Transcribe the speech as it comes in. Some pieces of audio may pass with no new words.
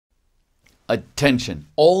Attention,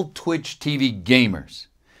 all Twitch TV gamers.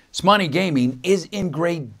 Smontegaming is in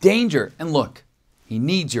great danger. And look, he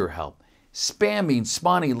needs your help. Spamming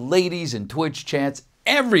Smonte ladies in Twitch chats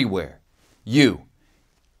everywhere. You've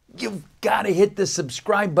got to hit the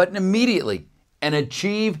subscribe button immediately and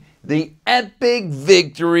achieve the epic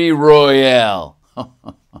victory royale.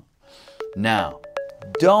 Now,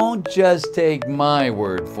 don't just take my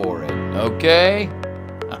word for it, okay?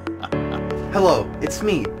 Hello, it's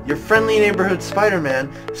me, your friendly neighborhood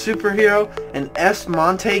Spiderman, superhero, and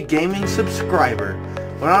Smontegaming subscriber.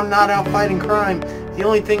 When I'm not out fighting crime, the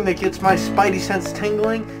only thing that gets my spidey sense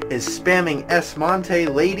tingling is spamming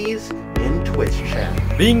Smonte ladies in Twitch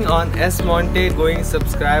chat. Being on Smonte going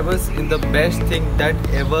subscribers is the best thing that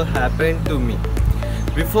ever happened to me.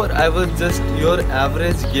 Before I was just your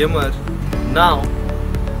average gamer, now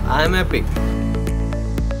I'm epic.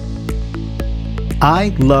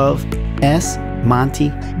 I love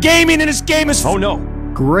Smonte. Gaming in this game is— oh no.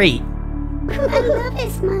 Great. I love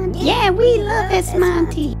Smonte. Yeah, we love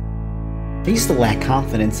Smonte. I used to lack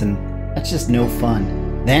confidence and that's just no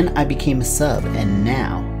fun. Then I became a sub and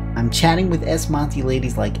now I'm chatting with Smonte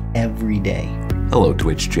ladies like every day. Hello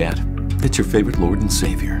Twitch chat. It's your favorite Lord and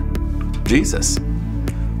Savior, Jesus.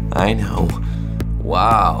 I know.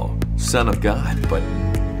 Wow, Son of God, but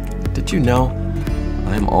did you know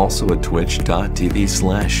I'm also a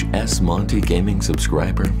twitch.tv/Smontegaming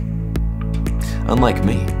subscriber? Unlike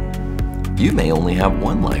me, you may only have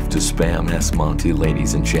one life to spam Smonte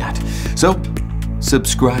ladies in chat, so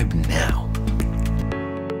subscribe now.